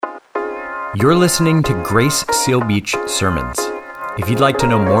You're listening to Grace Seal Beach Sermons. If you'd like to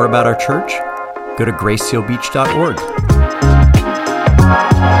know more about our church, go to gracesealbeach.org.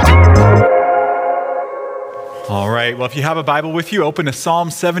 All right, well, if you have a Bible with you, open to Psalm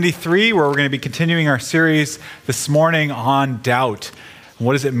 73, where we're going to be continuing our series this morning on doubt.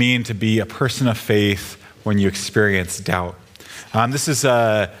 What does it mean to be a person of faith when you experience doubt?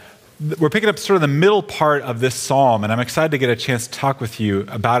 We're picking up sort of the middle part of this psalm, and I'm excited to get a chance to talk with you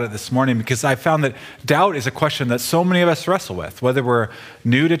about it this morning because I found that doubt is a question that so many of us wrestle with, whether we're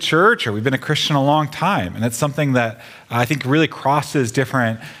new to church or we've been a Christian a long time. And it's something that I think really crosses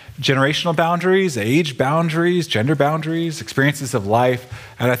different generational boundaries, age boundaries, gender boundaries, experiences of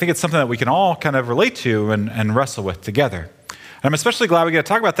life. And I think it's something that we can all kind of relate to and wrestle with together. And I'm especially glad we get to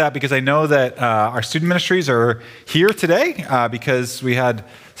talk about that because I know that our student ministries are here today because we had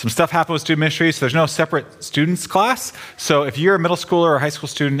some stuff happen with student ministries. So there's no separate students class. So if you're a middle schooler or a high school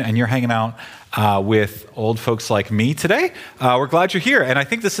student and you're hanging out with old folks like me today, we're glad you're here. And I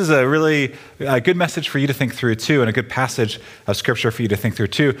think this is a really good message for you to think through too, and a good passage of scripture for you to think through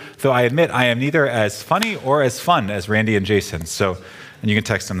too. Though I admit I am neither as funny or as fun as Randy and Jason. And you can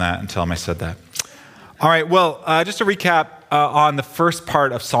text them that and tell them I said that. All right, well, just to recap on the first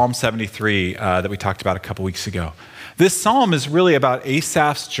part of Psalm 73 that we talked about a couple weeks ago. This psalm is really about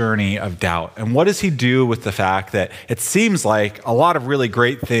Asaph's journey of doubt. And what does he do with the fact that it seems like a lot of really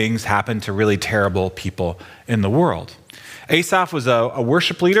great things happen to really terrible people in the world? Asaph was a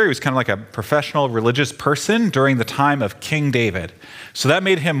worship leader. He was kind of like a professional religious person during the time of King David. So that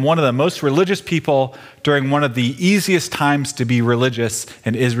made him one of the most religious people during one of the easiest times to be religious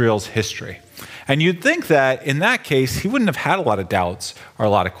in Israel's history. And you'd think that in that case, he wouldn't have had a lot of doubts or a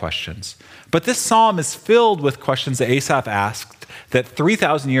lot of questions. But this psalm is filled with questions that Asaph asked that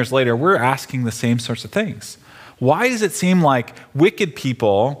 3,000 years later, we're asking the same sorts of things. Why does it seem like wicked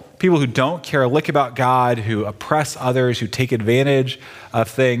people who don't care a lick about God, who oppress others, who take advantage of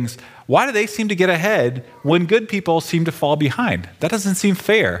things, why do they seem to get ahead when good people seem to fall behind? That doesn't seem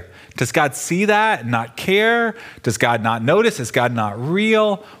fair. Does God see that and not care? Does God not notice? Is God not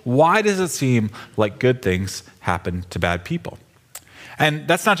real? Why does it seem like good things happen to bad people? And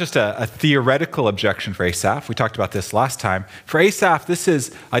that's not just a theoretical objection for Asaph. We talked about this last time. For Asaph, this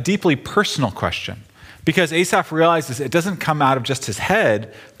is a deeply personal question because Asaph realizes it doesn't come out of just his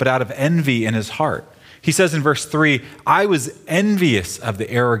head, but out of envy in his heart. He says in verse 3, "I was envious of the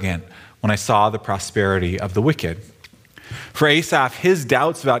arrogant when I saw the prosperity of the wicked." For Asaph, his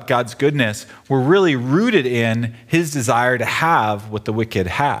doubts about God's goodness were really rooted in his desire to have what the wicked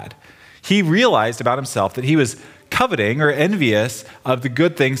had. He realized about himself that he was coveting or envious of the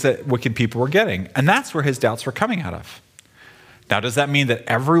good things that wicked people were getting. And that's where his doubts were coming out of. Now, does that mean that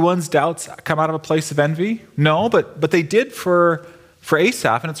everyone's doubts come out of a place of envy? No, but they did for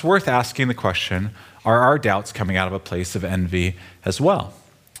Asaph, and it's worth asking the question, are our doubts coming out of a place of envy as well?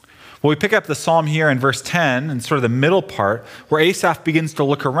 Well, we pick up the psalm here in verse 10, and sort of the middle part, where Asaph begins to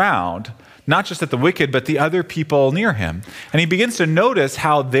look around, not just at the wicked, but the other people near him. And he begins to notice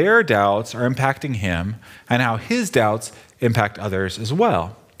how their doubts are impacting him and how his doubts impact others as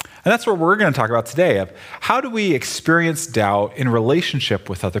well. And that's what we're going to talk about today, of how do we experience doubt in relationship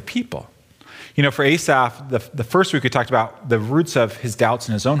with other people? You know, for Asaph, the first week we talked about the roots of his doubts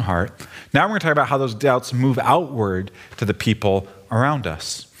in his own heart. Now we're going to talk about how those doubts move outward to the people around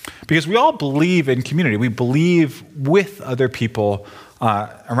us. Because we all believe in community. We believe with other people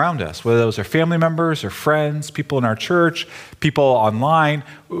around us, whether those are family members or friends, people in our church, people online.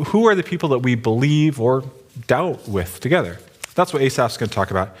 Who are the people that we believe or doubt with together? That's what Asaph's going to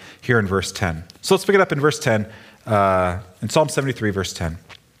talk about here in verse 10. So let's pick it up in verse 10, in Psalm 73, verse 10.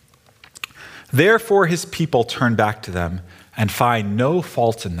 "Therefore his people turn back to them and find no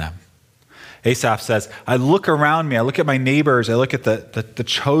fault in them." Asaph says, I look around me, I look at my neighbors, I look at the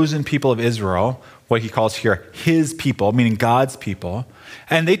chosen people of Israel, what he calls here his people, meaning God's people,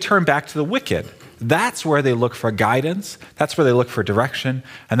 and they turn back to the wicked. That's where they look for guidance, that's where they look for direction,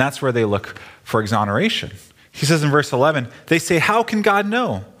 and that's where they look for exoneration. He says in verse 11, they say, how can God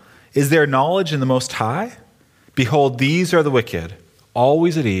know? Is there knowledge in the Most High? Behold, these are the wicked,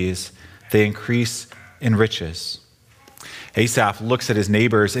 always at ease, they increase in riches. Asaph looks at his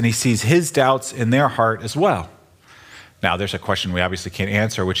neighbors and he sees his doubts in their heart as well. Now, there's a question we obviously can't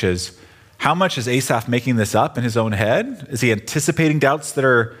answer, which is, how much is Asaph making this up in his own head? Is he anticipating doubts that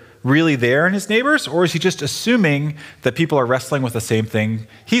are really there in his neighbors? Or is he just assuming that people are wrestling with the same thing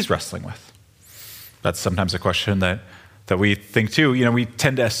he's wrestling with? That's sometimes a question that we think too. You know, we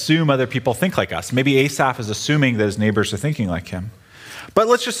tend to assume other people think like us. Maybe Asaph is assuming that his neighbors are thinking like him. But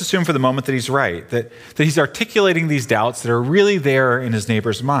let's just assume for the moment that he's right, that he's articulating these doubts that are really there in his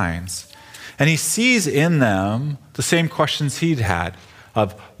neighbors' minds. And he sees in them the same questions he'd had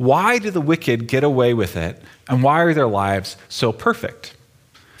of why do the wicked get away with it and why are their lives so perfect?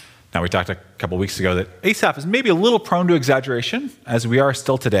 Now, we talked a couple weeks ago that Asaph is maybe a little prone to exaggeration, as we are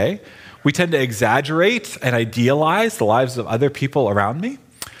still today. We tend to exaggerate and idealize the lives of other people around me.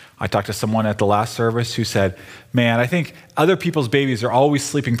 I talked to someone at the last service who said, man, I think other people's babies are always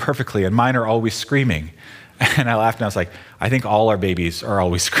sleeping perfectly and mine are always screaming. And I laughed and I was like, I think all our babies are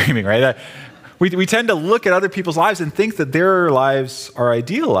always screaming, right? We tend to look at other people's lives and think that their lives are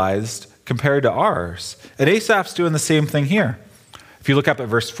idealized compared to ours. And Asaph's doing the same thing here. If you look up at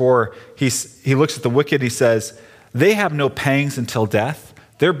verse 4, he looks at the wicked, he says, they have no pangs until death.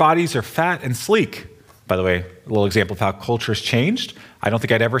 Their bodies are fat and sleek. By the way, a little example of how culture's changed. I don't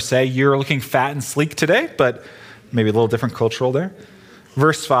think I'd ever say you're looking fat and sleek today, but maybe a little different cultural there.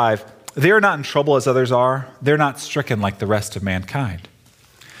 Verse 5, they are not in trouble as others are. They're not stricken like the rest of mankind.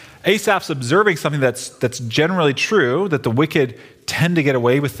 Asaph's observing something that's generally true, that the wicked tend to get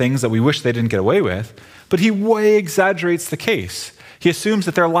away with things that we wish they didn't get away with, but he way exaggerates the case. He assumes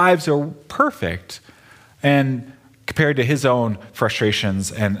that their lives are perfect and compared to his own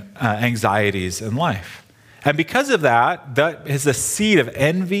frustrations and anxieties in life. And because of that is a seed of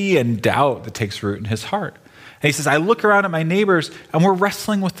envy and doubt that takes root in his heart. And he says, I look around at my neighbors and we're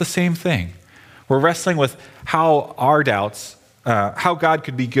wrestling with the same thing. We're wrestling with how our doubts, how God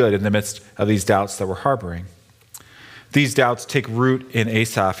could be good in the midst of these doubts that we're harboring. These doubts take root in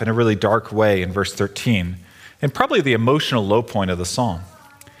Asaph in a really dark way in verse 13, and probably the emotional low point of the psalm.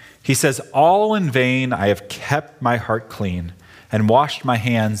 He says, all in vain I have kept my heart clean and washed my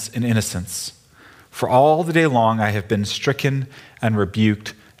hands in innocence. For all the day long I have been stricken and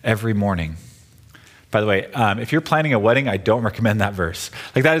rebuked every morning. By the way, if you're planning a wedding, I don't recommend that verse.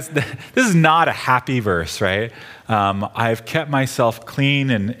 This is not a happy verse, right? I've kept myself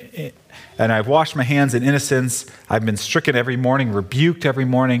clean and I've washed my hands in innocence. I've been stricken every morning, rebuked every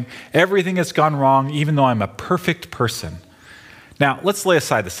morning. Everything has gone wrong, even though I'm a perfect person. Now, let's lay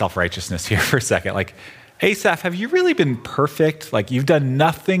aside the self-righteousness here for a second. Asaph, have you really been perfect? You've done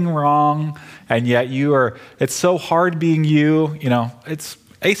nothing wrong, and yet it's so hard being you.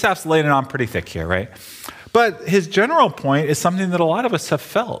 Asaph's laying it on pretty thick here, right? But his general point is something that a lot of us have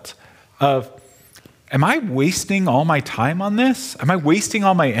felt of, am I wasting all my time on this? Am I wasting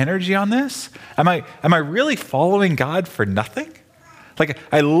all my energy on this? Am I really following God for nothing?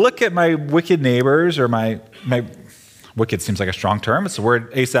 I look at my wicked neighbors, or my wicked seems like a strong term. It's the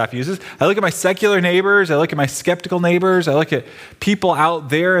word Asaph uses. I look at my secular neighbors. I look at my skeptical neighbors. I look at people out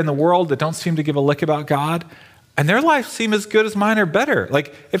there in the world that don't seem to give a lick about God. And their lives seem as good as mine or better.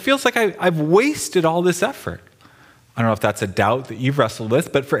 It feels like I've wasted all this effort. I don't know if that's a doubt that you've wrestled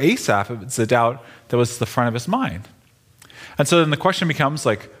with, but for Asaph, it's a doubt that was the front of his mind. And so then the question becomes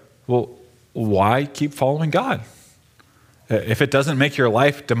well, why keep following God? If it doesn't make your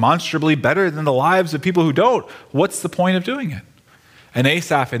life demonstrably better than the lives of people who don't, what's the point of doing it? And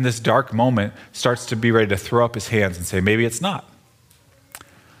Asaph, in this dark moment, starts to be ready to throw up his hands and say, maybe it's not.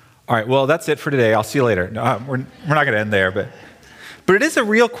 All right, well, that's it for today. I'll see you later. No, we're not going to end there, but it is a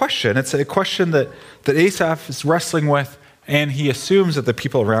real question. It's a question that Asaph is wrestling with, and he assumes that the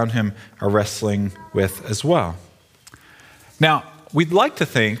people around him are wrestling with as well. Now, we'd like to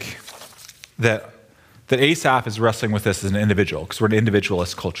think that Asaph is wrestling with this as an individual, because we're an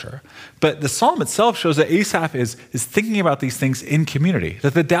individualist culture. But the psalm itself shows that Asaph is thinking about these things in community,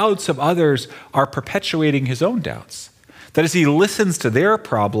 that the doubts of others are perpetuating his own doubts. That as he listens to their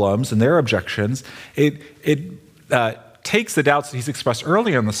problems and their objections, it takes the doubts that he's expressed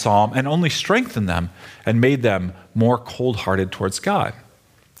earlier in the psalm and only strengthened them and made them more cold-hearted towards God.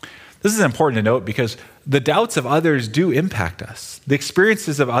 This is important to note because the doubts of others do impact us. The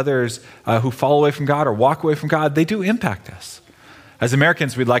experiences of others who fall away from God or walk away from God, they do impact us. As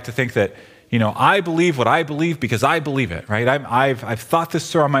Americans, we'd like to think that, I believe what I believe because I believe it, right? I've thought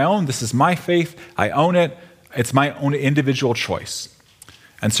this through on my own. This is my faith. I own it. It's my own individual choice.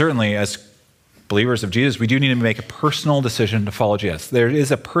 And certainly, as believers of Jesus, we do need to make a personal decision to follow Jesus. There is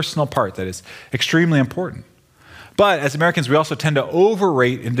a personal part that is extremely important. But as Americans, we also tend to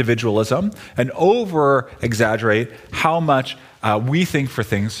overrate individualism and over-exaggerate how much we think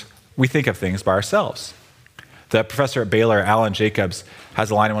of things by ourselves. The professor at Baylor, Alan Jacobs,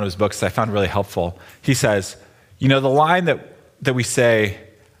 has a line in one of his books that I found really helpful. He says, the line that we say,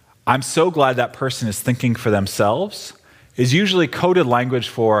 I'm so glad that person is thinking for themselves, is usually coded language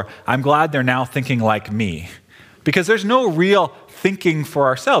for, I'm glad they're now thinking like me. Because there's no real thinking for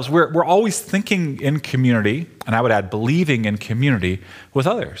ourselves. We're always thinking in community, and I would add believing in community with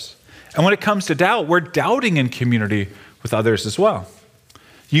others. And when it comes to doubt, we're doubting in community with others as well.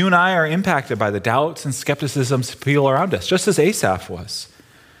 You and I are impacted by the doubts and skepticisms of people around us, just as Asaph was.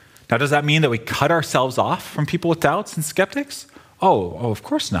 Now, does that mean that we cut ourselves off from people with doubts and skeptics? Oh, of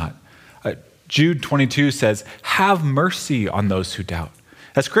course not. Jude 22 says, have mercy on those who doubt.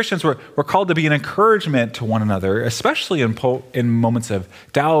 As Christians, we're called to be an encouragement to one another, especially in moments of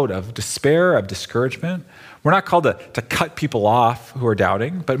doubt, of despair, of discouragement. We're not called to cut people off who are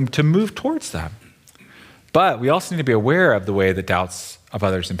doubting, but to move towards them. But we also need to be aware of the way the doubts of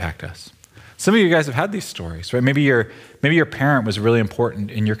others impact us. Some of you guys have had these stories, right? Maybe your parent was really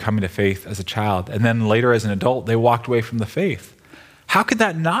important in your coming to faith as a child, and then later as an adult, they walked away from the faith. How could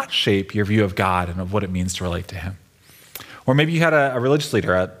that not shape your view of God and of what it means to relate to him? Or maybe you had a religious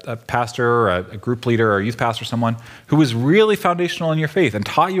leader, a pastor, or a group leader, or a youth pastor, someone who was really foundational in your faith and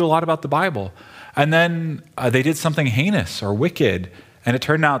taught you a lot about the Bible. And then they did something heinous or wicked, and it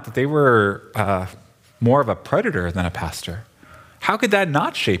turned out that they were more of a predator than a pastor. How could that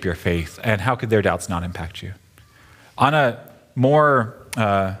not shape your faith, and how could their doubts not impact you? On a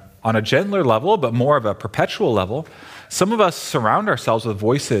gentler level, but more of a perpetual level, some of us surround ourselves with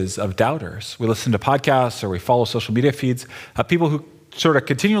voices of doubters. We listen to podcasts or we follow social media feeds of people who sort of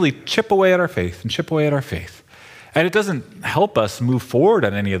continually chip away at our faith and chip away at our faith. And it doesn't help us move forward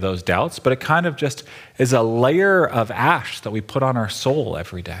on any of those doubts, but it kind of just is a layer of ash that we put on our soul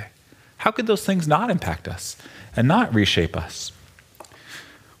every day. How could those things not impact us and not reshape us?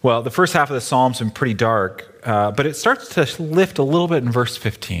 Well, the first half of the Psalm's been pretty dark, but it starts to lift a little bit in verse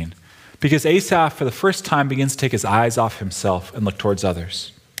 15. Because Asaph, for the first time, begins to take his eyes off himself and look towards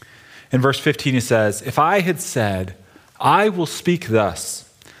others. In verse 15, he says, if I had said, I will speak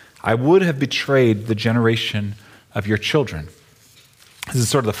thus, I would have betrayed the generation of your children. This is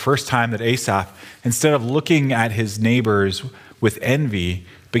sort of the first time that Asaph, instead of looking at his neighbors with envy,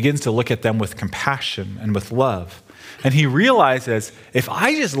 begins to look at them with compassion and with love. And he realizes, if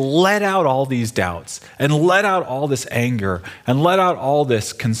I just let out all these doubts and let out all this anger and let out all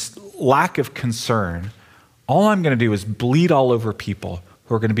this lack of concern, all I'm going to do is bleed all over people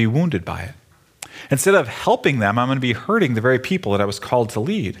who are going to be wounded by it. Instead of helping them, I'm going to be hurting the very people that I was called to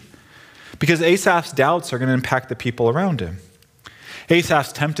lead. Because Asaph's doubts are going to impact the people around him.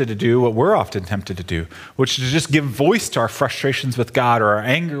 Asaph's tempted to do what we're often tempted to do, which is to just give voice to our frustrations with God or our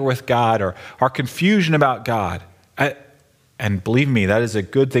anger with God or our confusion about God. And believe me, that is a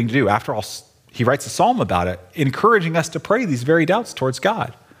good thing to do. After all, he writes a psalm about it, encouraging us to pray these very doubts towards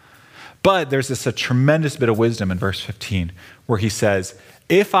God. But there's a tremendous bit of wisdom in verse 15 where he says,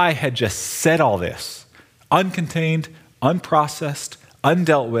 if I had just said all this, uncontained, unprocessed,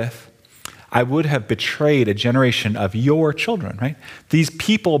 undealt with, I would have betrayed a generation of your children, right? These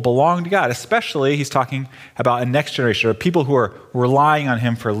people belong to God, especially he's talking about a next generation of people who are relying on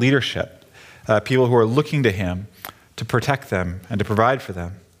him for leadership, people who are looking to him to protect them and to provide for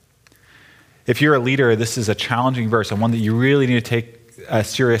them. If you're a leader, this is a challenging verse and one that you really need to take a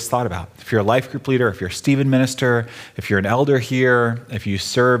serious thought about. If you're a life group leader, if you're a Stephen minister, if you're an elder here, if you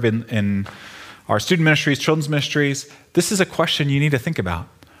serve in our student ministries, children's ministries, this is a question you need to think about.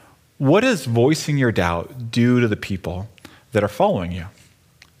 What does voicing your doubt do to the people that are following you?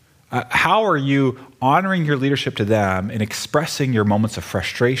 How are you honoring your leadership to them and expressing your moments of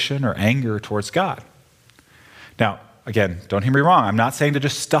frustration or anger towards God? Now, again, don't hear me wrong. I'm not saying to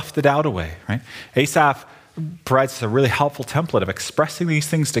just stuff the doubt away, right? Asaph provides a really helpful template of expressing these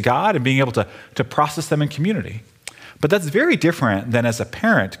things to God and being able to process them in community. But that's very different than as a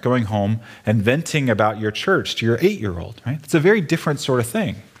parent going home and venting about your church to your 8-year-old, right? It's a very different sort of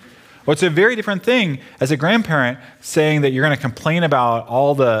thing. Well, it's a very different thing as a grandparent saying that you're going to complain about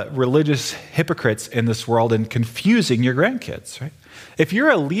all the religious hypocrites in this world and confusing your grandkids, right? If you're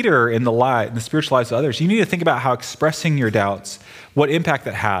a leader in the spiritual lives of others, you need to think about how expressing your doubts, what impact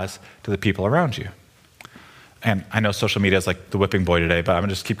that has to the people around you. And I know social media is like the whipping boy today, but I'm going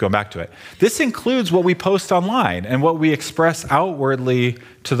to just keep going back to it. This includes what we post online and what we express outwardly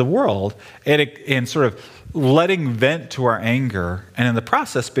to the world and sort of letting vent to our anger and in the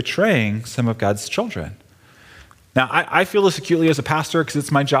process betraying some of God's children. Now, I feel this acutely as a pastor because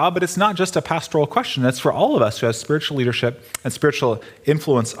it's my job, but it's not just a pastoral question. It's for all of us who have spiritual leadership and spiritual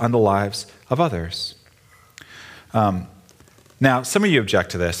influence on the lives of others. Now, some of you object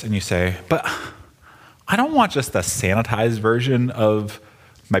to this and you say, but I don't want just the sanitized version of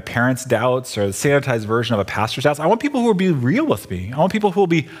my parents' doubts or the sanitized version of a pastor's doubts. I want people who will be real with me. I want people who will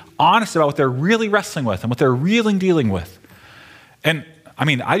be honest about what they're really wrestling with and what they're really dealing with. And I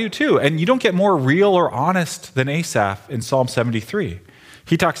mean, I do too. And you don't get more real or honest than Asaph in Psalm 73.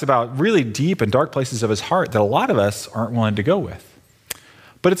 He talks about really deep and dark places of his heart that a lot of us aren't willing to go with.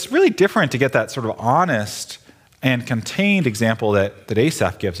 But it's really different to get that sort of honest and contained example that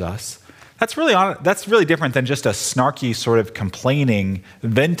Asaph gives us, that's really different than just a snarky sort of complaining,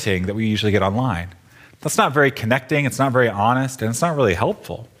 venting that we usually get online. That's not very connecting, it's not very honest, and it's not really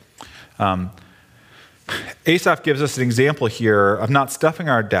helpful. Asaph gives us an example here of not stuffing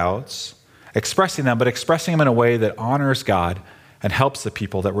our doubts, expressing them, but expressing them in a way that honors God and helps the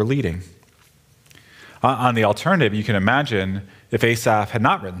people that we're leading. On the alternative, you can imagine if Asaph had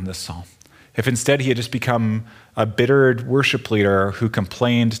not written this psalm, if instead he had just become a bittered worship leader who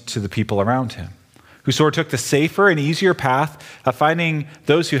complained to the people around him, who sort of took the safer and easier path of finding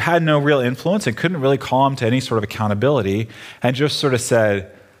those who had no real influence and couldn't really call him to any sort of accountability, and just sort of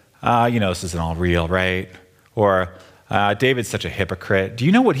said, this isn't all real, right? Or David's such a hypocrite. Do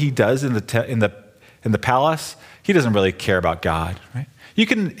you know what he does in the palace? He doesn't really care about God, right?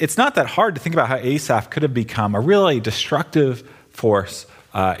 It's not that hard to think about how Asaph could have become a really destructive force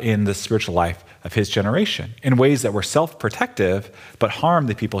in the spiritual life of his generation in ways that were self-protective but harmed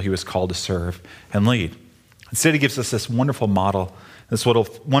the people he was called to serve and lead. Instead, he gives us this wonderful model, this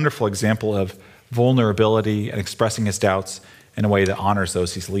wonderful example of vulnerability and expressing his doubts in a way that honors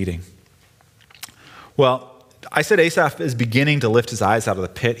those he's leading. Well, I said Asaph is beginning to lift his eyes out of the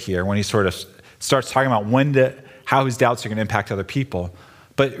pit here when he sort of starts talking about how his doubts are going to impact other people.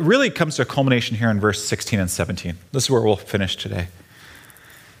 But it really comes to a culmination here in verse 16 and 17. This is where we'll finish today.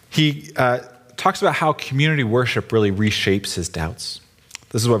 He talks about how community worship really reshapes his doubts.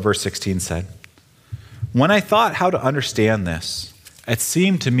 This is what verse 16 said. When I thought how to understand this, it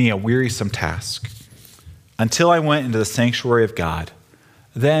seemed to me a wearisome task until I went into the sanctuary of God.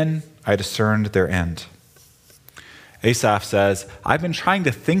 Then I discerned their end. Asaph says, I've been trying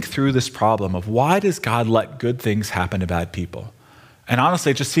to think through this problem of why does God let good things happen to bad people? And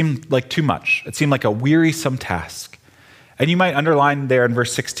honestly, it just seemed like too much. It seemed like a wearisome task. And you might underline there in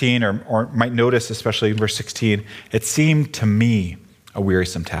verse 16, or might notice, especially in verse 16, it seemed to me a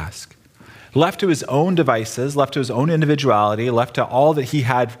wearisome task. Left to his own devices, left to his own individuality, left to all that he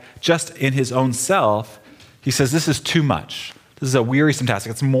had just in his own self, he says, this is too much. This is a wearisome task.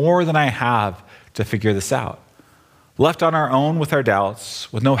 It's more than I have to figure this out. Left on our own with our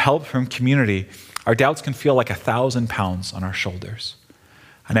doubts, with no help from community, our doubts can feel like 1,000 pounds on our shoulders.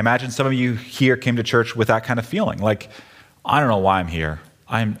 And I imagine some of you here came to church with that kind of feeling, like, I don't know why I'm here.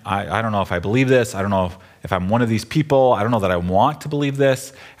 I don't know if I believe this. I don't know if I'm one of these people. I don't know that I want to believe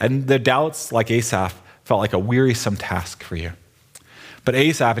this. And the doubts, like Asaph, felt like a wearisome task for you. But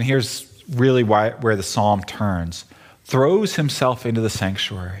Asaph, and here's really where the psalm turns, throws himself into the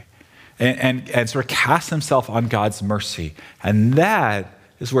sanctuary and sort of casts himself on God's mercy. And that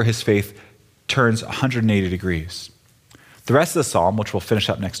is where his faith turns 180 degrees. The rest of the psalm, which we'll finish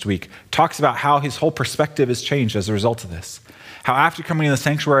up next week, talks about how his whole perspective has changed as a result of this. How after coming in the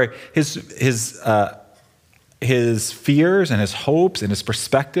sanctuary, his fears and his hopes and his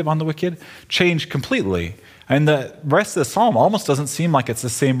perspective on the wicked changed completely. And the rest of the psalm almost doesn't seem like it's the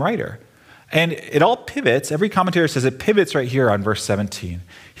same writer. And it all pivots. Every commentator says it pivots right here on verse 17.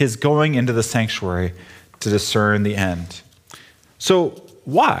 His going into the sanctuary to discern the end. So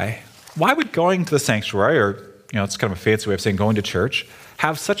why? Why would going to the sanctuary, or it's kind of a fancy way of saying going to church,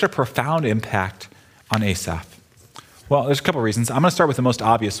 have such a profound impact on Asaph? Well, there's a couple of reasons. I'm going to start with the most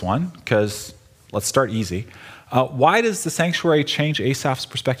obvious one, because let's start easy. Why does the sanctuary change Asaph's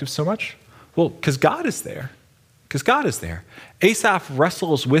perspective so much? Well, because God is there. Because God is there. Asaph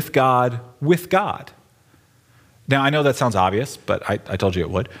wrestles with God with God. Now, I know that sounds obvious, but I told you it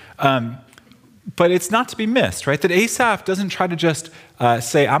would. But it's not to be missed, right? That Asaph doesn't try to just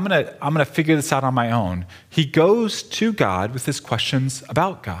say, I'm gonna figure this out on my own. He goes to God with his questions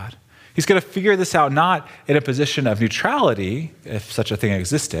about God. He's going to figure this out not in a position of neutrality, if such a thing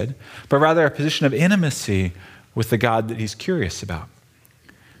existed, but rather a position of intimacy with the God that he's curious about.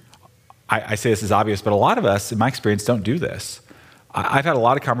 I say this is obvious, but a lot of us, in my experience, don't do this. I've had a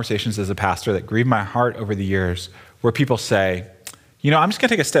lot of conversations as a pastor that grieve my heart over the years where people say, I'm just going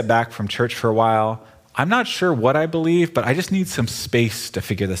to take a step back from church for a while. I'm not sure what I believe, but I just need some space to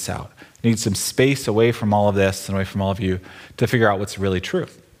figure this out. I need some space away from all of this and away from all of you to figure out what's really true.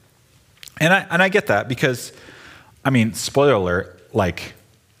 And I get that because, spoiler alert,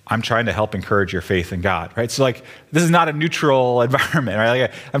 I'm trying to help encourage your faith in God, right? So this is not a neutral environment,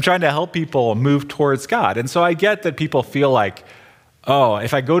 right? I'm trying to help people move towards God. And so I get that people feel like, oh,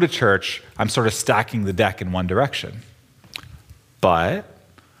 if I go to church, I'm sort of stacking the deck in one direction. But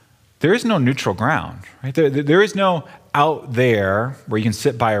there is no neutral ground, right? There is no out there where you can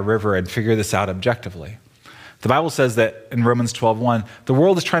sit by a river and figure this out objectively. The Bible says that in Romans 12:1, the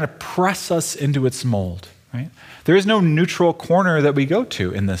world is trying to press us into its mold, right? There is no neutral corner that we go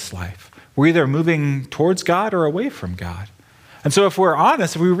to in this life We're either moving towards God or away from God. And so if we're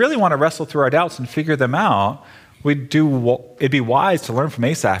honest, if we really want to wrestle through our doubts and figure them out, it'd be wise to learn from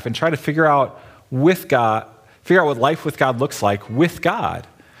Asaph and try to figure out what life with God looks like with God,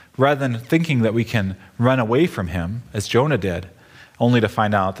 rather than thinking that we can run away from him, as Jonah did, only to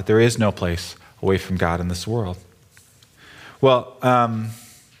find out that there is no place away from God in this world. Well,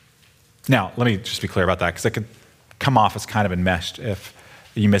 now, let me just be clear about that, because it could come off as kind of enmeshed if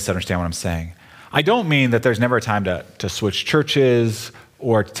you misunderstand what I'm saying. I don't mean that there's never a time to switch churches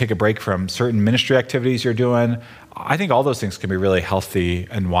or to take a break from certain ministry activities you're doing. I think all those things can be really healthy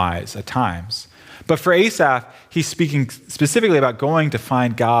and wise at times. But for Asaph, he's speaking specifically about going to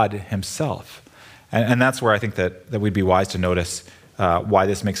find God himself. And that's where I think that we'd be wise to notice why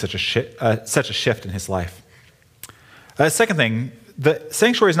this makes such a shift in his life. Second thing, the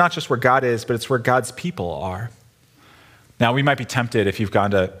sanctuary is not just where God is, but it's where God's people are. Now, we might be tempted, if you've gone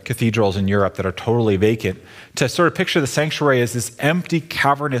to cathedrals in Europe that are totally vacant, to sort of picture the sanctuary as this empty,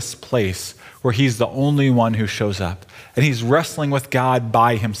 cavernous place where he's the only one who shows up, and he's wrestling with God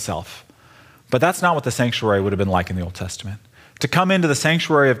by himself. But that's not what the sanctuary would have been like in the Old Testament. To come into the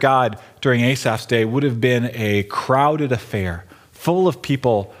sanctuary of God during Asaph's day would have been a crowded affair, full of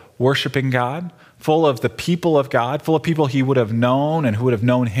people worshiping God, full of the people of God, full of people he would have known and who would have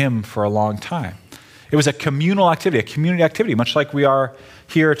known him for a long time. It was a communal activity, a community activity, much like we are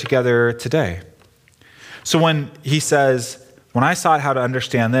here together today. So when he says, when I sought how to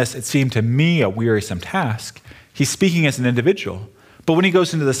understand this, it seemed to me a wearisome task, he's speaking as an individual. But when he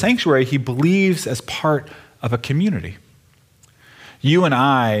goes into the sanctuary, he believes as part of a community. You and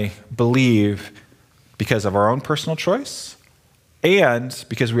I believe because of our own personal choice and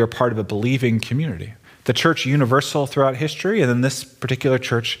because we are part of a believing community. The church universal throughout history, and then this particular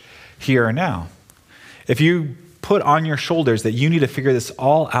church here and now. If you put on your shoulders that you need to figure this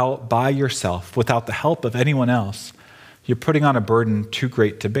all out by yourself without the help of anyone else, you're putting on a burden too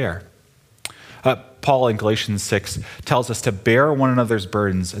great to bear. Paul in Galatians 6 tells us to bear one another's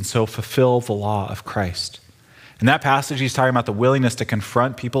burdens and so fulfill the law of Christ. In that passage, he's talking about the willingness to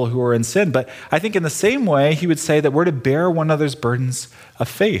confront people who are in sin. But I think in the same way, he would say that we're to bear one another's burdens of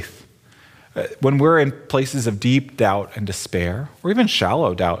faith. When we're in places of deep doubt and despair, or even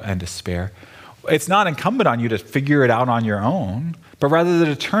shallow doubt and despair, it's not incumbent on you to figure it out on your own, but rather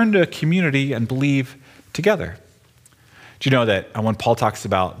to turn to a community and believe together. Do you know that when Paul talks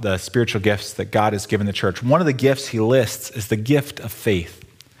about the spiritual gifts that God has given the church, one of the gifts he lists is the gift of faith.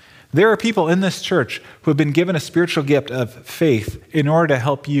 There are people in this church who have been given a spiritual gift of faith in order to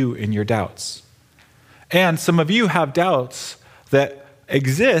help you in your doubts. And some of you have doubts that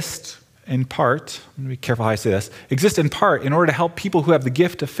exist in part, I'm going to be careful how I say this, exist in part in order to help people who have the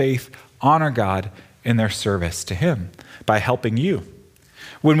gift of faith honor God in their service to him by helping you.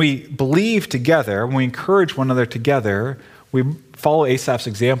 When we believe together, when we encourage one another together, we follow Asaph's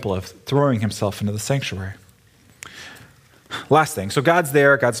example of throwing himself into the sanctuary. Last thing, so God's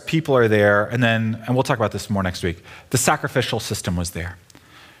there, God's people are there, and we'll talk about this more next week, the sacrificial system was there.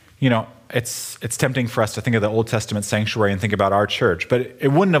 You know, it's tempting for us to think of the Old Testament sanctuary and think about our church, but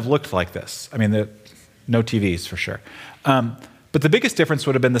it wouldn't have looked like this. I mean, no TVs for sure. But the biggest difference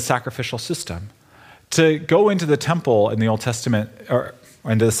would have been the sacrificial system. To go into the temple in the Old Testament, or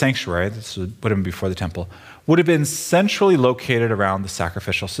into the sanctuary, this would have been before the temple, would have been centrally located around the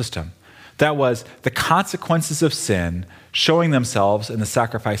sacrificial system. That was the consequences of sin showing themselves in the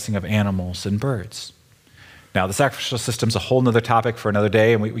sacrificing of animals and birds. Now, the sacrificial system is a whole other topic for another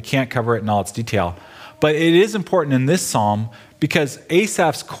day, and we can't cover it in all its detail. But it is important in this psalm because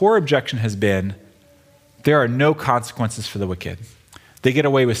Asaph's core objection has been, there are no consequences for the wicked. They get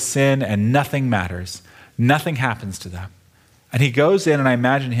away with sin and nothing matters. Nothing happens to them. And he goes in, and I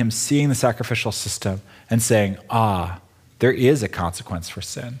imagine him seeing the sacrificial system and saying, there is a consequence for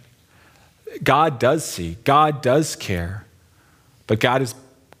sin. God does see, God does care, but God is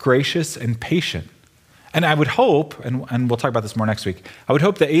gracious and patient. And I would hope, and we'll talk about this more next week, I would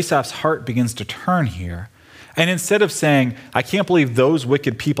hope that Asaph's heart begins to turn here. And instead of saying, I can't believe those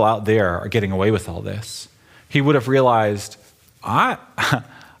wicked people out there are getting away with all this, he would have realized, I'm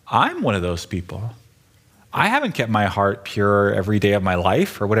one of those people. I haven't kept my heart pure every day of my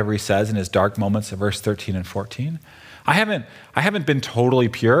life, or whatever he says in his dark moments of verse 13 and 14. I haven't been totally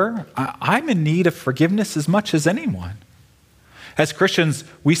pure. I'm in need of forgiveness as much as anyone. As Christians,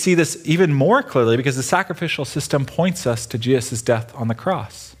 we see this even more clearly because the sacrificial system points us to Jesus' death on the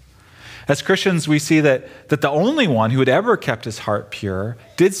cross. As Christians, we see that the only one who had ever kept his heart pure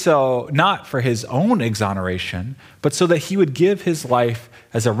did so not for his own exoneration, but so that he would give his life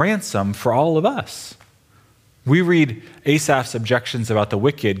as a ransom for all of us. We read Asaph's objections about the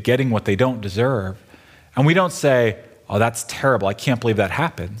wicked getting what they don't deserve, and we don't say, oh, that's terrible, I can't believe that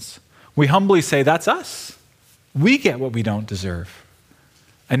happens. We humbly say, that's us. We get what we don't deserve.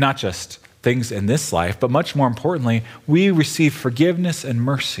 And not just things in this life, but much more importantly, we receive forgiveness and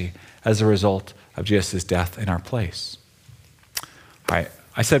mercy as a result of Jesus' death in our place. All right,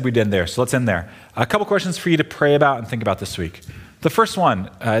 I said we'd end there, so let's end there. A couple questions for you to pray about and think about this week. The first one,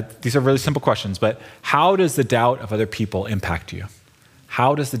 these are really simple questions, but how does the doubt of other people impact you?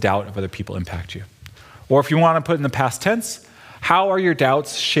 How does the doubt of other people impact you? Or if you want to put it in the past tense, how are your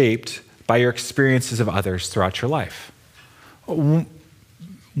doubts shaped by your experiences of others throughout your life?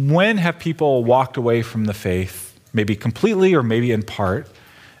 When have people walked away from the faith, maybe completely or maybe in part,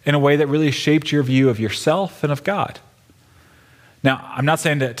 in a way that really shaped your view of yourself and of God? Now, I'm not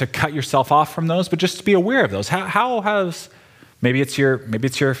saying to cut yourself off from those, but just to be aware of those. How has, maybe it's your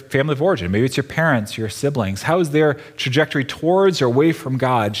family of origin, maybe it's your parents, your siblings, how has their trajectory towards or away from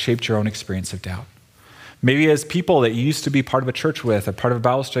God shaped your own experience of doubt? Maybe as people that you used to be part of a church with or part of a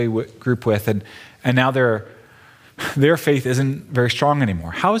Bible study group with, and now their faith isn't very strong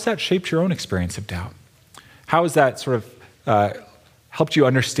anymore. How has that shaped your own experience of doubt? How has that sort of helped you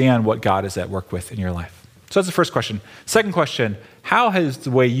understand what God is at work with in your life? So that's the first question. Second question, how has the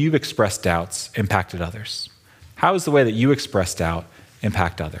way you've expressed doubts impacted others? How has the way that you express doubt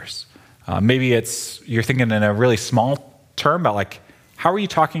impact others? Maybe you're thinking in a really small term about like, how are you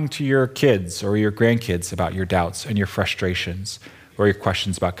talking to your kids or your grandkids about your doubts and your frustrations or your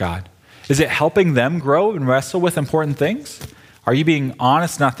questions about God? Is it helping them grow and wrestle with important things? Are you being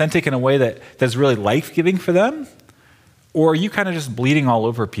honest and authentic in a way that's really life-giving for them? Or are you kind of just bleeding all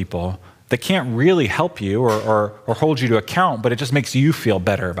over people that can't really help you or hold you to account, but it just makes you feel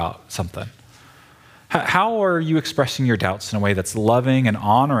better about something? How are you expressing your doubts in a way that's loving and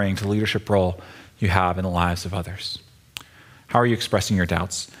honoring to the leadership role you have in the lives of others? How are you expressing your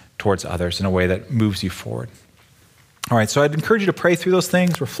doubts towards others in a way that moves you forward? All right, so I'd encourage you to pray through those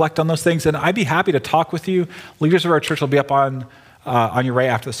things, reflect on those things, and I'd be happy to talk with you. Leaders of our church will be up on your right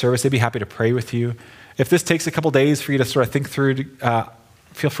after the service. They'd be happy to pray with you. If this takes a couple days for you to sort of think through,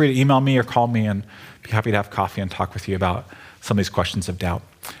 feel free to email me or call me, and be happy to have coffee and talk with you about some of these questions of doubt.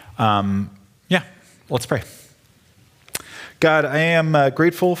 Let's pray. God, I am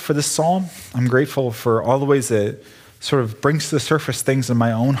grateful for this psalm. I'm grateful for all the ways that sort of brings to the surface things in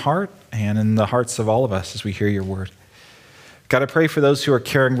my own heart and in the hearts of all of us as we hear your word. God, I pray for those who are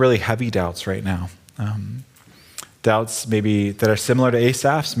carrying really heavy doubts right now. Doubts maybe that are similar to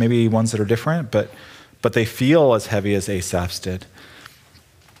Asaph's, maybe ones that are different, but they feel as heavy as Asaph's did.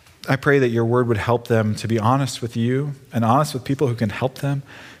 I pray that your word would help them to be honest with you and honest with people who can help them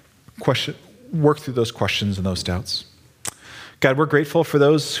work through those questions and those doubts. God, we're grateful for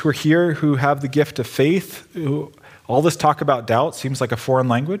those who are here who have the gift of faith. All this talk about doubt seems like a foreign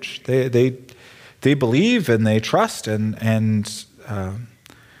language. They believe and they trust and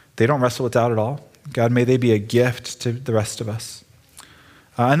they don't wrestle with doubt at all. God, may they be a gift to the rest of us.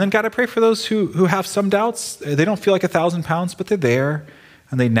 And then, God, I pray for those who have some doubts. They don't feel like 1,000 pounds, but they're there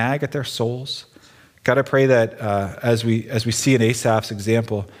and they nag at their souls. God, I pray that as we see in Asaph's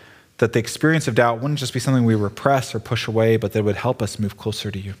example, that the experience of doubt wouldn't just be something we repress or push away, but that it would help us move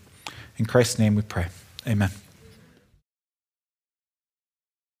closer to you. In Christ's name we pray. Amen.